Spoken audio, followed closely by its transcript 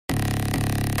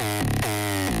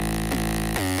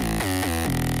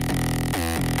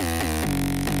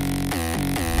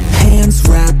Hands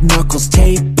wrapped, knuckles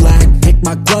taped black. Pick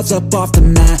my gloves up off the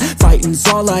mat. Fighting's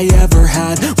all I ever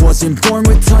had. Wasn't born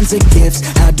with tons of gifts.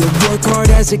 Had to work hard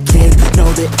as a kid.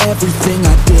 Know that everything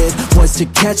I did was to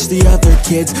catch the other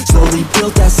kids. Slowly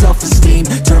built that self-esteem.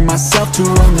 Turned myself to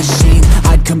a machine.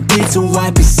 I'd compete so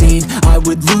I'd be seen. I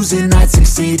would lose and I'd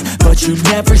succeed, but you'd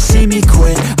never see me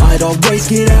quit. I'd always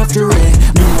get after it.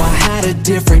 Knew I had a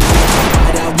different hit.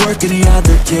 I'd outwork any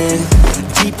other kid.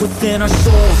 Deep within our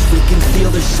souls, we can feel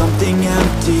there's something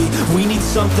empty. We need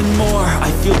something more. I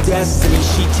feel destiny,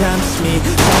 she tempts me.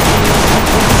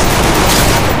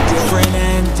 Different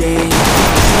ending.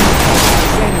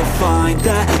 And you'll find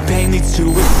that pain leads to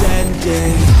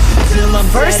ascending. Till I'm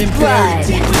dead and buried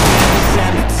deep within the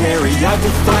cemetery. I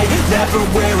will fight, never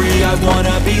weary. I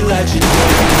wanna be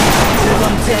legendary. Till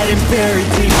I'm dead and buried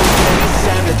deep within the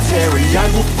cemetery. I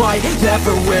will fight,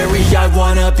 never weary. I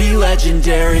wanna be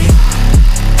legendary.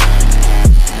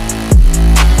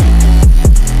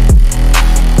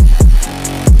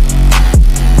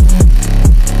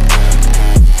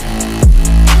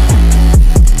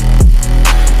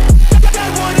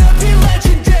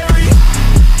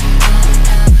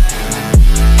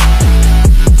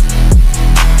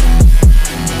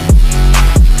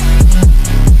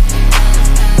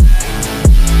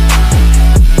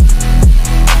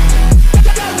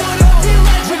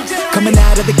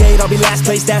 I'll be last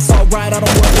place, that's alright, I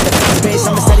don't work in the fast pace.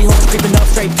 I'm a steady horse creeping up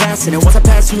straight past it. And once I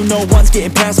pass you, no one's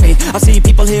getting past me. I've seen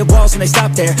people hit walls when they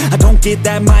stop there. I don't get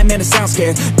that mind, man, it sounds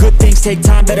scared. Good things take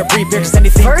time, better prepare. Cause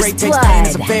anything great takes pain,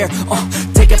 it's unfair.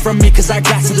 Take it from me, cause I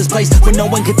got to this place where no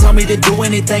one can tell me to do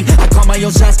anything. I call my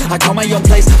own shots, I call my own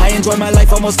place. I enjoy my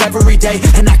life almost every day.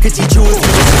 And I could teach you if you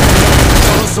listen.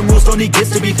 Follow some rules, don't need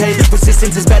gifts to be paid.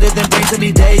 Persistence is better than brains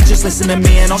any day. Just listen to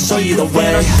me and I'll show you the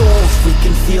way. In our souls, we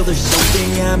can feel there's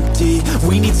something empty.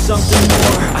 We need something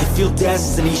more. I feel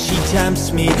destiny, she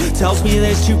tempts me. Tells me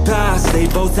there's two paths, they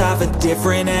both have a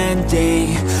different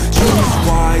ending. Choose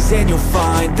wise and you'll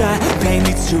find that pain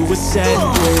leads to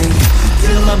ascending.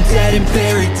 Till I'm dead and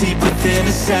buried deep within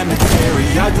a cemetery.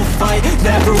 I will fight,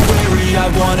 never weary. I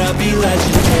wanna be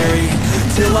legendary.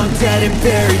 Till I'm dead and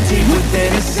buried deep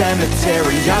within a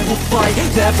cemetery. I will fight,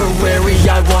 never weary.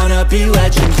 I wanna be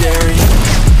legendary.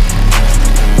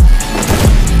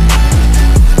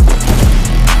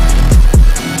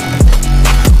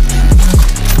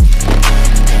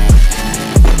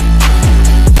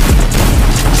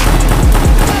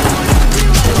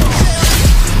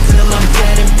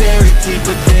 Deep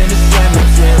within a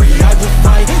cemetery. I will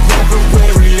fight, never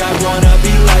weary. I wanna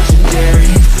be legendary.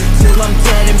 Till I'm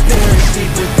dead and buried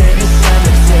deep within a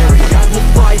cemetery. I will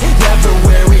fight, never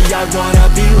weary. I wanna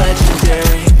be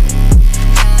legendary.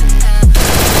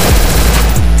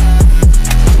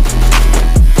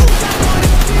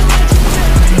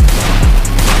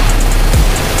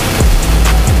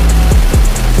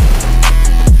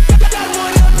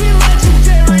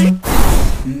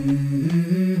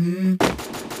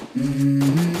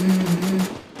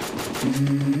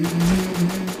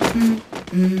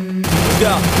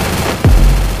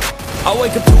 I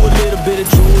wake up to a little bit of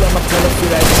drool on my pillow for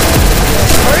that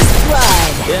first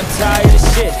blood. Yeah, I'm tired of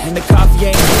shit and the coffee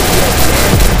ain't good yet.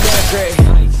 Damn, that great.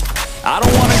 I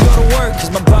don't wanna go to work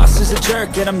cause my boss is a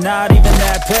jerk and I'm not even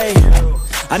that paid.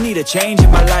 I need a change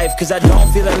in my life cause I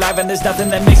don't feel alive and there's nothing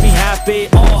that makes me happy.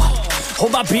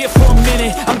 Hold my beer for a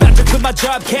minute. I'm about to quit my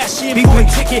job, cash in for a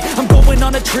ticket. I'm going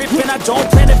on a trip and I don't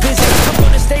plan to visit. I'm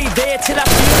gonna stay there till I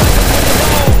feel like I'm winning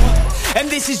all. And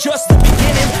this is just the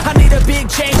beginning. I need a big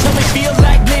change, help me feel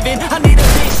like living. I need a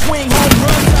big swing, home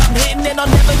runs I'm hitting. And I'll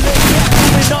never let up,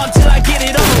 moving on till I get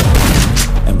it all.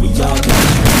 And we all got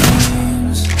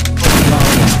dreams, we all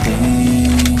got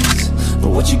things.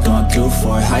 But what you gonna do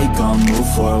for it? How you gonna move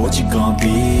for it? What you gonna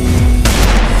be?